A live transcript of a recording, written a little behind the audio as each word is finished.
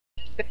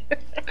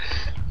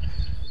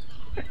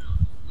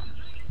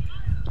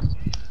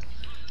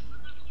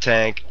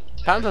Tank.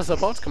 Counter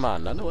support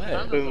command,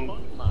 underway. Boom.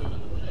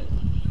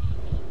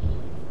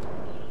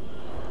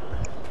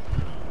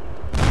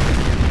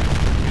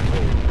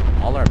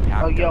 All our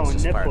pack Oh, yo, guns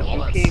just fired Nipples, you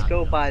bullets. can't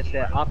go by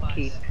the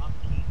upkeep.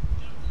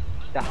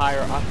 The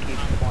higher upkeep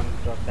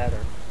ones are better.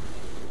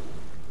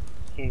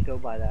 Can't go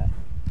by that.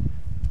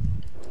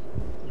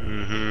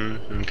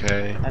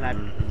 Okay.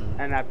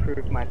 And I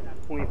proved my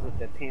point with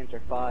the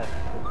Panther 5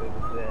 because it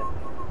was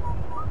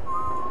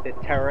the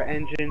Terra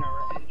engine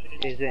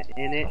isn't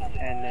in it,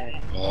 and the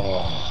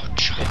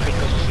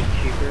tickets get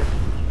cheaper.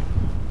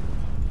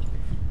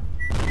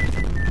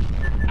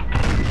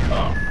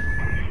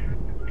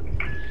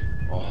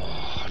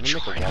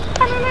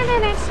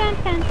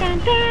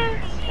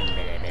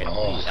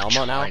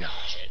 Elmo now?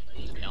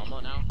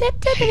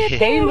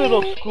 Hey,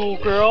 little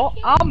schoolgirl,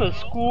 I'm a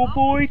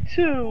schoolboy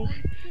too.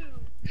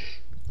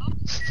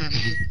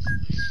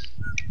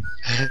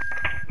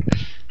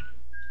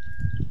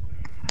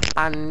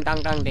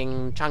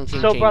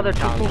 So, brother,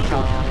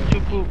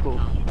 Chupuku.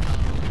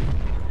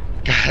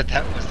 God,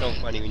 that was so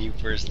funny when you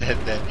first said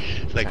that.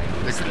 Like,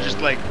 they could just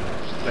like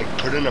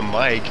put in a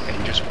mic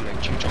and just went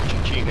like ching chong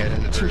ching ching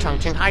at the Ching chong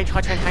ching hi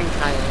ching ching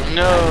hi.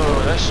 No,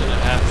 that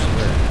shouldn't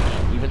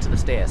happen. Even to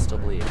this day, I still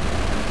believe.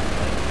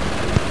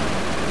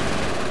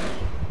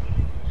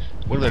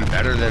 Would have been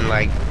better than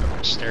like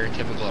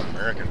stereotypical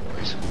American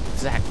voice.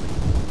 Exactly.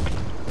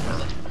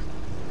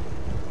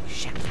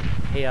 Shit.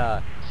 Hey,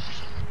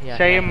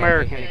 Say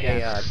American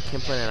again. Hey,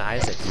 Kimplin and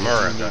Isaac.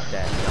 America.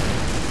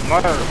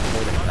 More than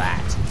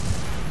that.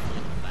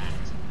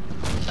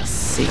 A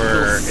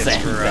single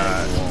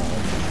sandbag wall.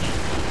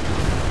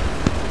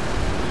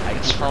 I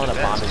can call it a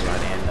bombing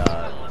run and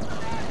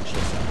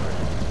just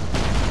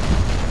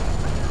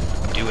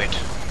do it.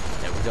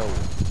 There we go.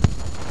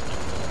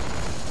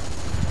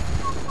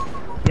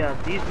 Yeah,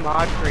 these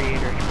mod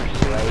creators for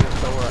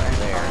solar and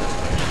are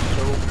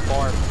so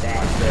far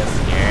back.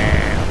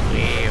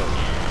 Yeah,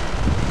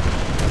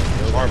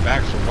 far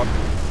back from what?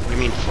 What do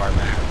you mean far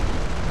back?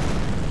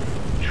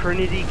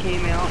 Trinity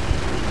came out.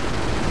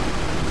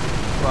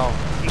 Well,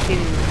 you can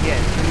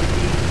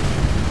Trinity.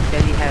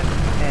 Then you have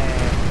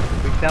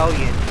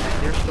Rebellion,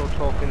 and they're still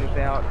talking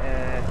about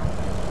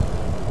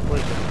what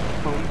is it,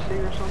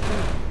 Homestead or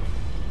something?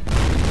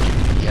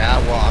 Yeah,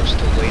 well, I'm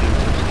still waiting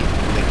for people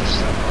to make the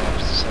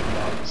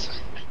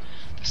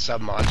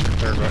sub-mods for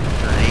third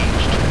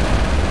age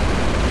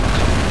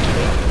to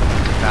be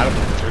compatible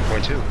with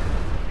 3.2.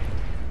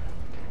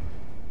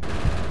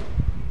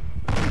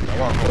 I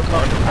want more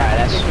content. Alright,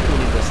 I think we can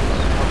leave this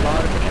alone. A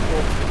lot of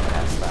people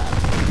past that.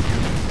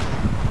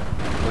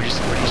 What are you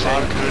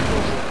saying?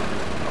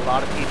 A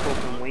lot of people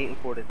have been waiting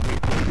for the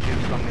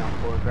 3.2 coming out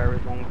for a very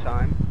long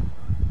time.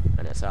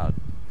 And it's out.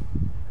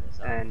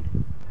 And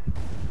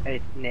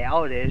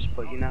now it is,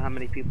 but you know how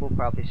many people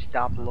probably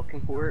stopped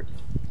looking for it?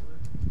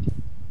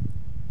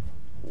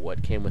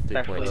 What came with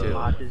Especially 3.2?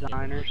 mod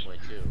designers.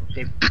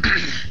 They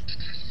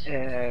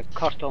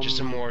custom. Just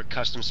some more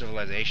custom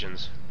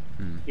civilizations.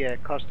 Yeah,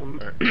 custom.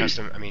 Or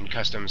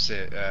custom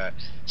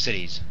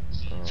cities.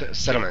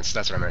 Settlements,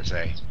 that's what I meant to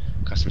say.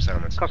 Custom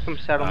settlements. Custom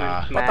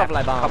settlements,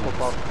 butterfly bomb.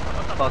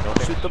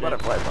 Don't shoot the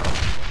butterfly bomb.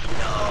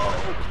 No!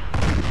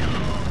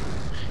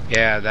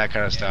 Yeah, that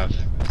kind of stuff.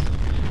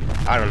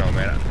 I don't know,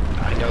 man.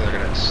 I know they're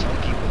gonna. Some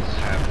people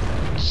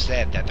have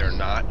said that they're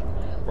not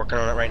working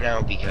on it right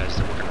now because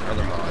they're working on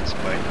other mods,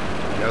 but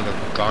you know the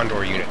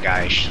Gondor unit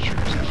guy sure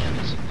as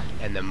hell is.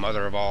 And the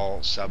mother of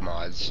all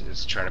sub-mods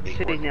is trying to be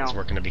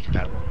working to be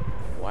compatible.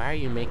 Why are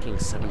you making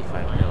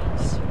 75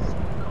 mils?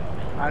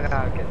 I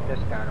gotta get this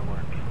guy to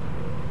work.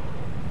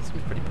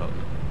 Seems pretty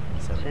potent.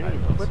 75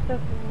 mils.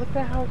 What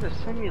the hell is a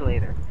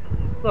simulator?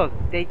 Look,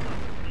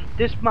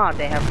 this mod,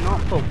 they have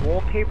not put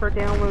wallpaper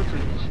downloads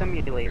in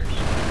simulators.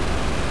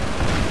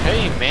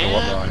 Hey man,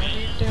 what are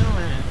you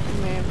doing?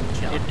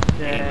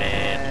 Hey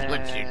man,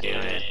 what you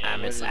doing?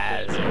 I'm his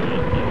eyes.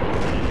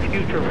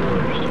 Future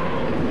Wars.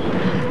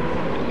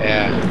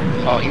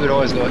 Yeah. Oh, he would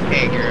always go,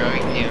 hey girl, how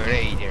you doing? How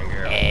you doing,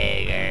 girl?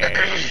 Hey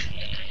girl.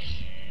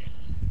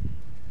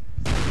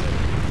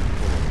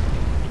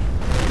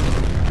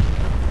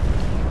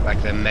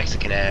 Like the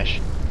Mexican Ash.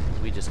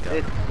 We just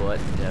got butt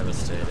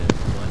devastated.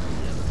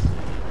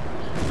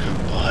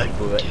 Butt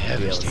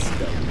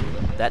devastated.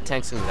 That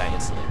tank's gonna die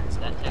instantly.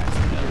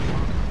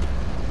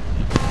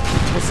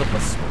 What's up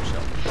with smoke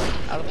shell?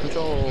 Out of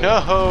control.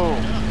 No!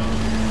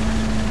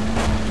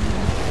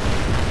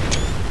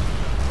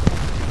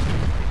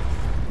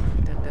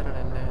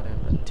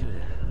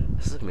 Dude,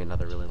 this is gonna be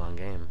another really long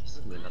game.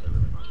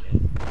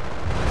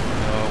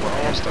 Oh, we're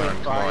almost done.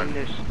 Come on.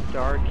 This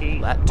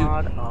Stargate Dude,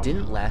 mod,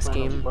 didn't last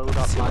game load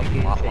up seem my like a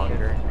game lot to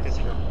longer?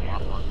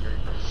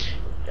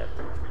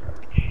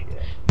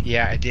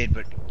 Yeah, I did,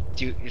 but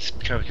dude, it's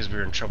because we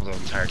were in trouble the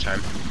entire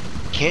time.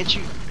 Can't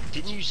you?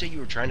 Didn't you say you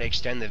were trying to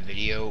extend the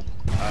video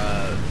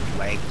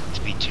length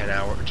to be 10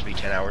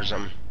 hours?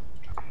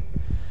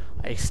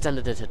 I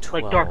extended it to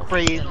 12. Like Dark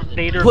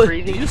Vader What?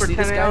 breathing Do you for see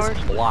 10 this, guys?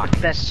 hours?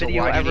 Block. Best So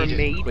video why do you ever need to-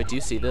 made. Wait, do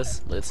you see this?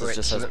 This Right,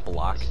 just so says that-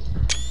 block.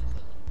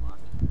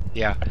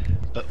 Yeah,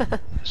 but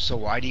so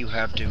why do you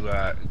have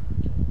to?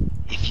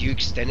 If you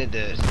extended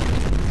the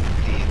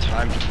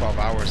time to 12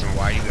 hours, then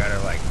why do you gotta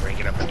like break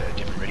it up into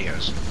different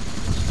videos?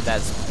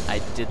 I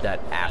did that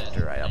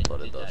after I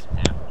uploaded those.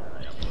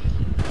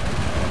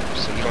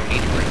 So you don't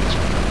need to break this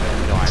one up.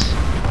 Then. No, It's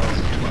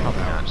 12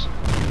 Probably not. hours.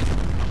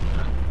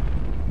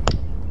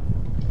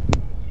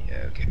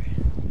 Yeah. Okay.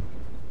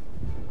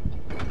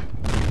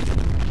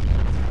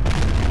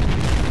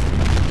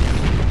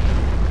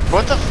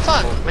 What the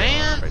fuck,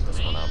 man? Break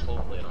this one up.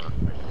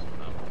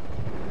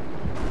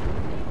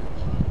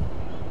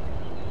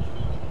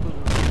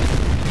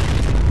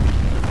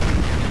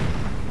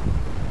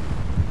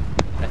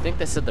 I think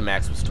they said the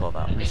max was 12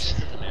 hours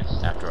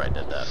after I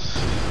did that.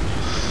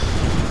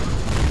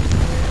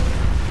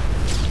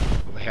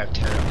 Well, they have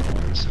 10-hour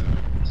ones. So.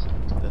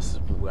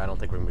 I don't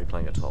think we're gonna be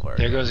playing a 12 hour.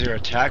 There goes your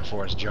attack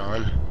force,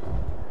 John.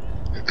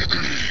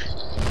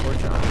 Poor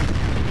John.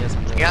 He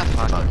hasn't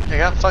really- They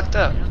got fucked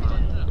up.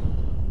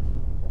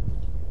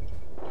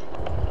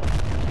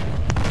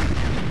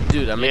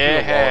 Dude, I'm making a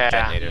wall Yeah. of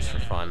detonators for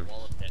fun.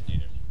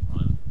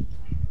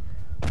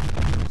 So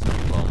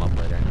blow them up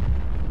later.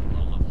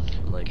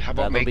 Like, How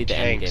about that'll make be the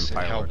end game tanks and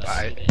fireworks.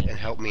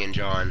 help me and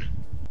John?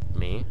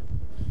 Me?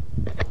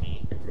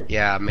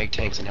 Yeah, make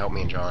tanks and help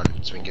me and John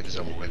so we can get this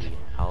over with.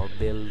 I'll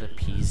build a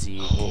PZ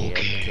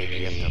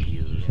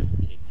KPFW.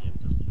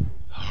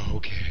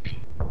 Okay.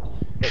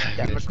 The I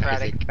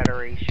Democratic think-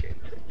 Federation,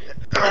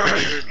 the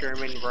Greater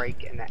German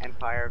Reich, and the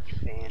Empire of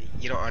Japan.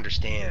 You don't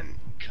understand,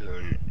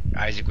 Kuhn.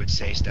 Isaac would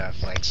say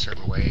stuff like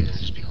certain ways and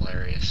just be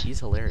hilarious. He's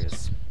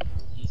hilarious.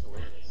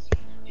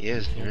 He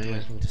is. He really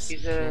is. He's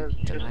just a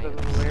Deny it.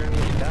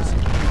 hilarious guy.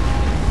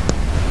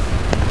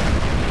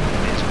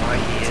 It's why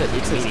he is.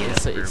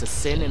 It's a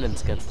sin and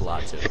it's against the law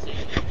too.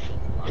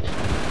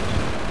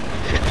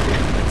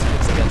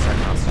 It's against our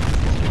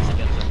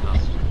constitution.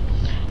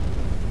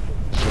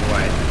 For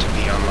what? To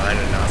be online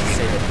and not To be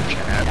say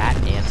that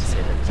and to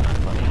say that it's not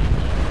funny.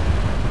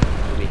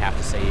 Do we have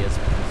to say he is?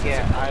 Because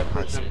Yeah, it's a I hard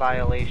was in sin.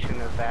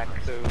 violation of that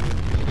code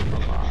a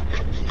lot.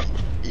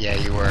 Yeah,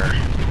 you were.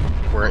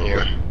 Weren't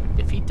you?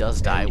 If he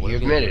does die, And what you are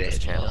we gonna do admitted with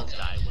this it. channel?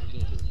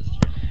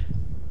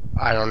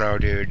 I don't know,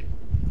 dude.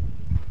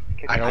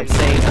 I don't I'm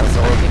saying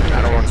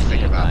I don't want to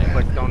think about that.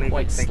 But don't even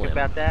Quite think slim.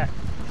 about that.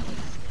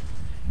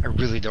 I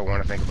really don't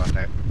want to think about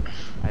that.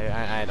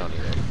 I don't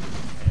either.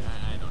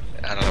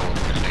 I don't know what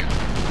we're gonna do.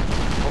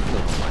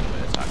 Hopefully we'll find a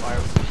way to talk Why about are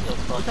it. we still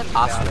Look talking at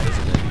about Oscar, it?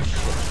 isn't it?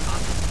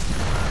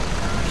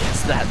 Yes,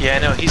 that. Yeah, I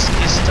know, he's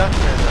stuck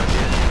there though,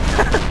 dude.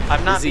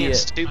 I'm not Is he being it?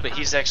 stupid,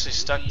 he's actually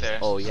stuck there.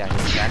 Oh yeah,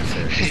 his backs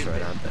are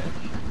destroyed, aren't they?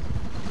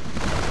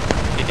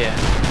 Yeah.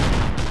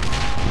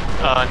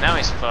 Now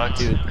he's fucked.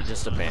 Dude,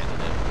 just abandon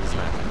it. He's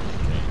not gonna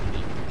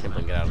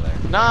Kimberly, get out of there.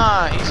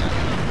 Nah,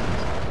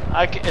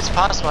 it's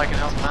possible I can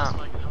help him out.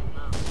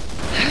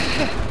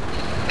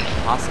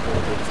 Possible,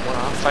 dude. It's one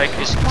off. If I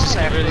just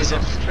really It's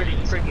zip. pretty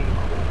freaking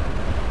cool.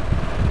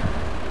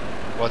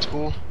 What's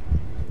cool?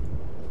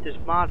 This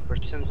mod for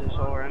Sims and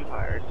Solar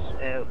Empire.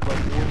 It's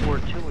like World War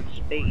II in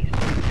space.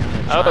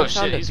 Oh, I found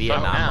shit, a he's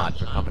Vietnam fucked now. mod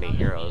for Company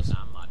Heroes.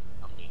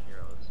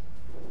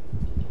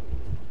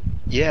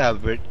 Yeah,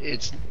 but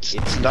it's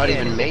not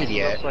Yeah, even made it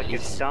yet. looks like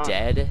it's He's done.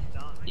 dead,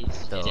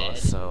 though,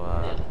 so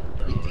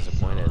I'm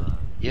disappointed.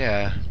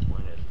 Yeah.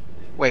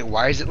 Wait,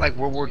 why is it like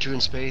World War II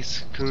in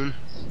space, Kuhn?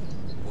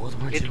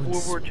 It's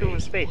World War II in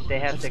space. They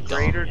have That's the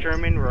Greater dumb.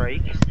 German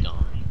Reich,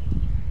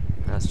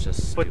 That's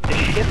just but stupid. the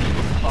ships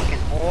were fucking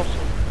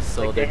awesome.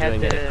 So like, they're they had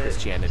doing it if the-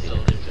 Christianity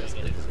didn't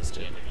existed.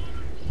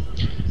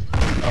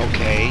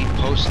 Okay,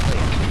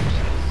 post-link.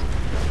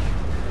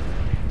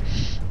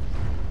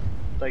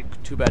 Like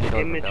Too bad you don't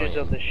have images Rebellion.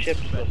 of the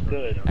ships look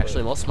good. but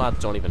Actually, most mods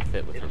don't even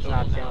fit with it's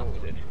not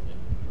Rebellion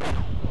now.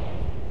 downloaded.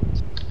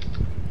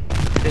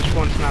 This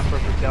one's not for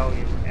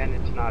Rebellion, and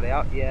it's not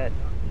out yet,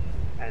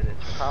 and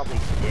it's probably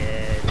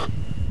dead.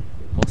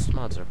 Most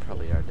mods are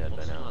probably dead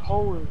by now.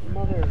 Holy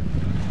mother!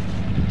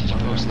 Did you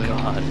post link?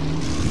 God.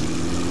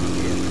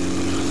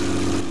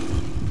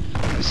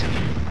 Let's see.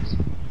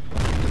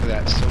 Look at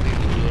that. Soviet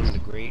Union, the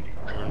Great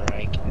German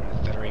Reich, and the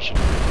Federation.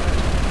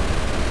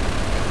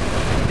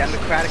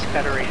 Democratic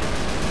Federation.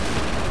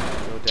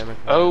 No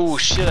Democrats. Oh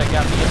shit, I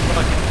got me a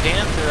fucking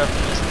panther up in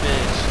this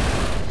bitch.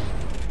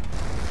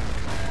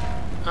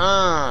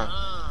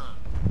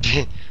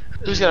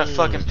 Who's got a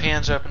fucking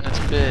panzer up in this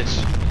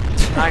bitch?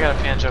 I got a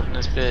panzer up in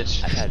this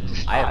bitch. I had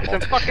It's in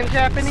multiple. fucking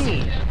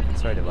Japanese.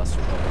 Sorry to bust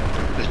your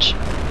bubble. The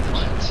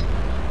what?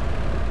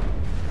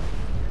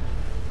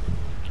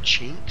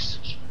 Chinks?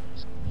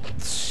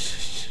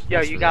 Yo,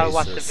 That's you gotta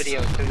watch the racist.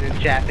 videos, and in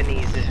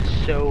Japanese,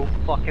 it's so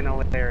fucking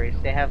hilarious.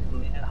 They have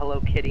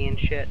Hello Kitty and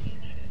shit.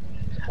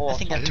 It's I awesome.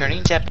 think I'm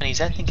turning Japanese.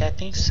 I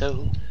think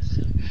so.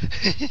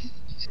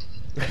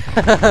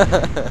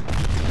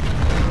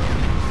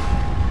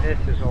 This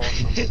is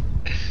awesome.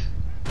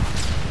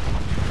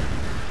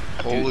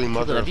 Holy Dude,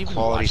 mother have of you been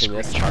quality watching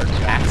this? screenshot.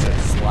 Hacks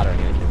are slaughtering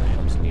anything that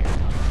comes near.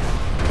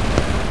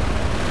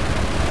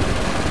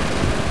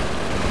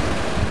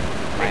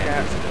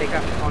 They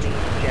got funny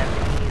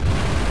Japanese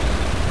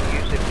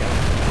music though.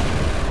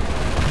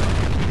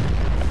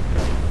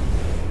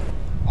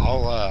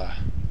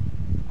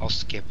 I'll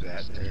skip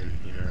that then,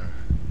 you know.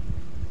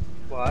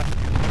 What?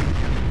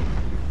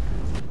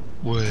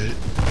 What?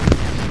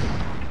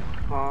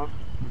 Huh?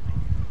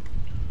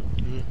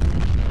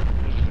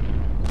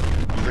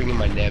 I'm bringing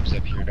my nebs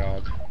up here,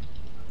 dog.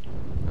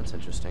 That's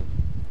interesting.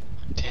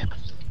 Damn.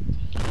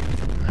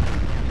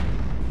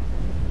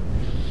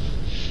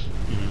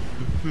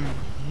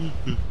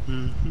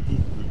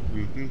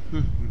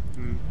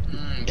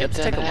 Get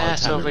that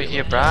ass over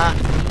here, brah.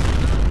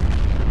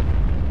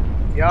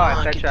 Yo,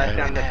 I bet get you I that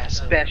found the ass.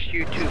 best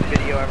YouTube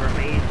video ever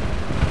made.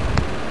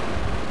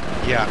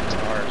 Yeah, it's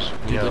ours.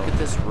 Dude, No. look at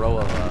this row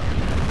of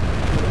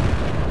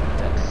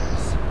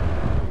detonators.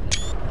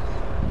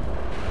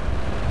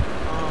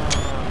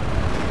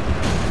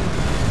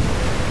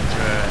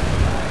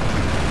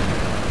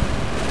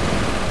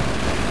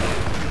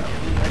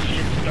 That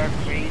shit start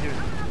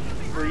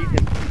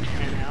breathing for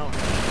 10 hours.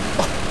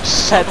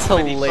 That's So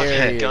many fucking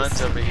hilarious.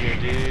 guns over here,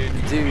 dude.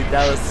 Dude,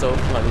 that was so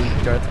funny.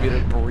 Darth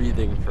Vader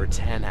breathing for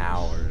 10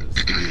 hours.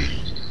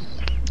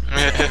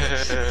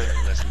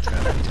 Listen to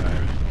that one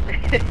time.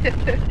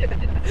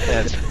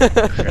 That's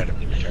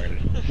incredibly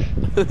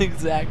retarded.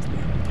 Exactly.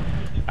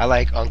 I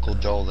like Uncle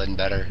Dolan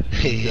better.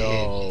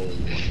 No.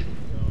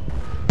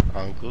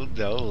 Uncle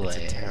Dolan.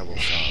 It's a terrible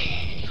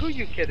song. Who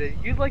you kidding?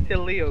 You like the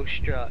Leo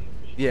strut.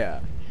 Yeah.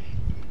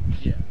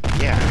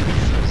 Yeah,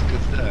 it's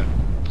good stuff.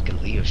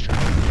 Fucking Leo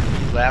strap.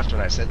 You laughed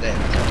when I said that.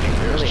 It's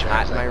really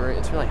hot in my room.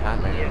 It's really hot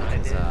in my room Yes, it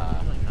because is.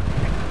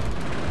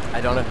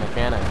 I don't have my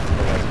fan on.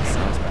 Otherwise, it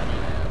sounds bad when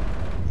I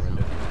have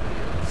window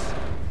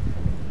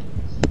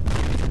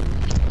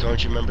videos. Don't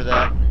you remember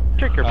that?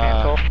 Take your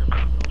pants off.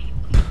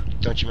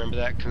 Don't you remember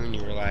that, Coon?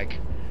 You were like,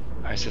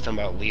 I said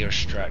something about Leo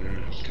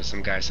strutting because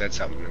some guy said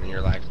something, and you're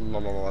like,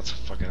 lol, that's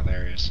fucking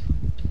hilarious.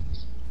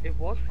 It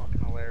was fucking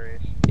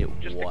hilarious. It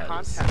Just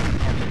was. the content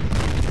of it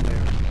was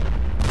hilarious.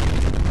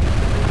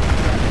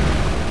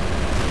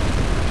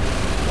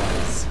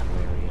 Was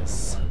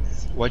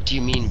hilarious. What do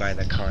you mean by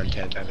the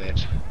content of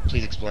it?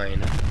 Please explain.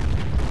 Just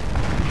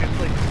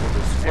like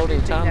Floating everything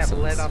that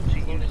Thompsons. led up to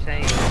you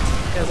saying.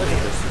 Yeah, look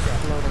at this.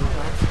 Floating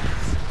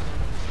Thompsons.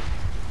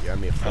 Yeah, I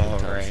mean, floating Oh,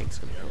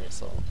 Thompsons right. gonna kill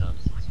us all.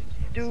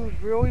 Dude,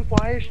 really?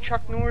 Why is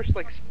Chuck Norris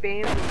like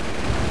spamming?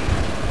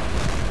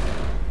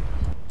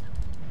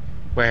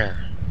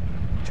 Where?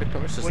 Chuck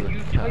Norris is When the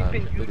you type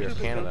in leader of YouTube and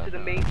go Canada. to the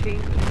main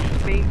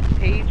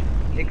page,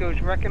 it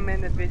goes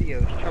recommended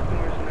videos. Chuck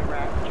Norris in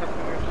Iraq, Chuck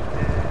Norris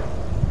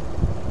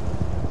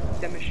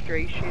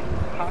demonstration,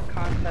 hot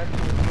contest,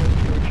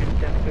 Georgian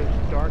Death goes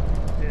dark,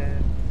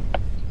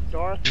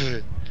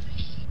 Darth,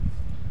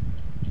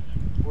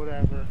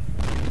 whatever.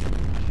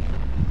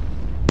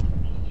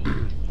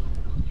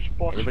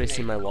 Anybody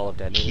see my wall of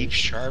detonators? Keep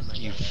sharp,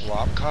 you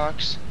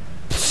flopcocks.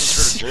 I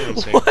just heard a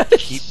German say, What?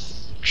 keep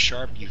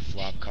sharp, you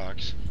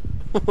flopcocks.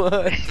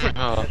 What?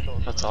 Oh,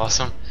 that's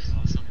awesome.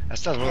 That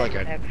sounds more like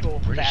a Actual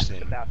British facts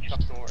thing. about Chuck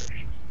Norris.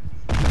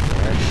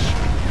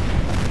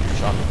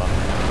 Shot the button.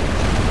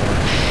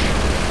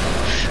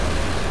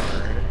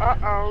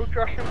 Uh-oh,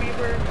 Justin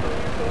Bieber and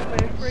Selena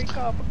Gomez break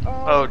up.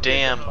 Oh,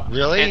 damn.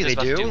 Really? Panthers They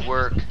about do? to do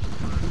work.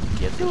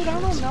 Get Dude,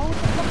 I don't know.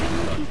 It's a fucking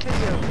YouTube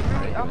video.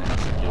 Really, I'm gonna,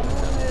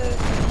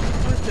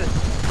 what is this?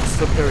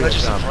 That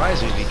just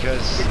surprised me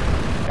because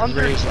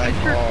everybody's like,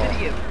 Under oh,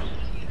 videos.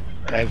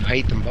 and I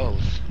hate them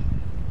both.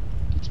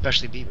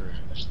 Especially Bieber.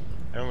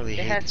 I don't really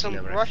They hate had Tina,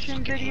 some but I Russian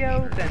fucking hate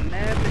videos Bieber. and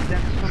them, and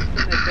then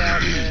something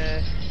about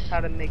how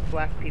to make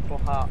black people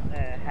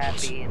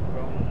happy and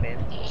throwing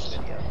basketball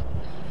video.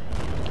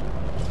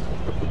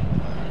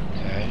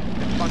 Okay.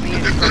 The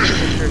funniest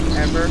pictures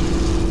ever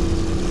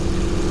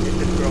is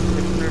the girl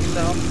kissing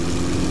herself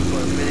for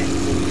a minute and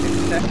 46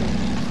 seconds.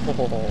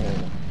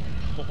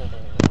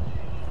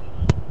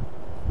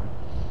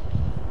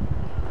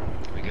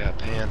 We got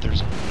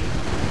Panthers. You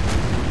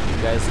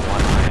guys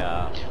want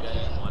my,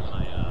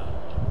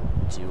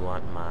 do you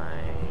want my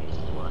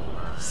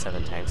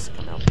 7 tanks to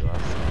come help you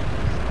out?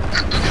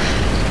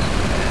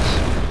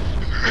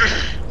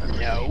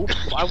 No.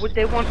 Why would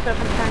they want 7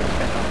 times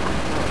better?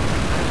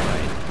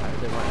 Why do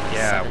they want my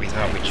Yeah, 7 we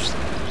thought we tanks? just.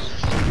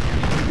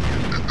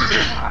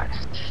 God.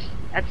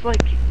 That's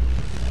like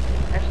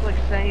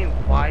saying,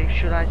 why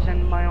should I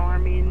send my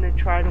army in to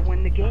try to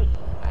win the game?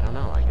 I don't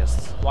know, I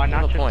guess. Why you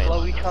have not a just point.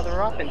 blow each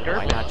other up and derp?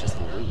 Why not just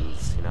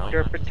lose, you know?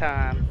 Derpin'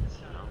 time.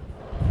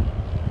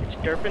 It's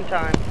derpin'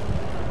 time.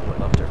 I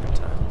love derping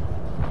time.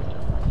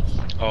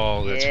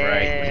 Oh, that's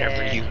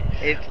right.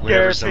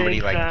 It's somebody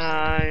derpin' like,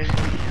 time.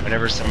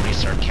 whenever somebody's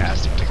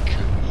sarcastic to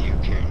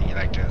Coon, you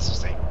like to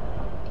say,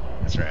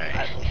 that's right.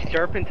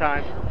 Derpin'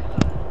 time.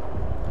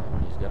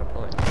 He's got a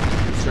point.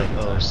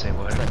 Oh, say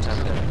what? It's that time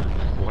of day.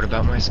 What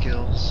about my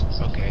skills?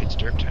 Okay, it's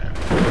derp time.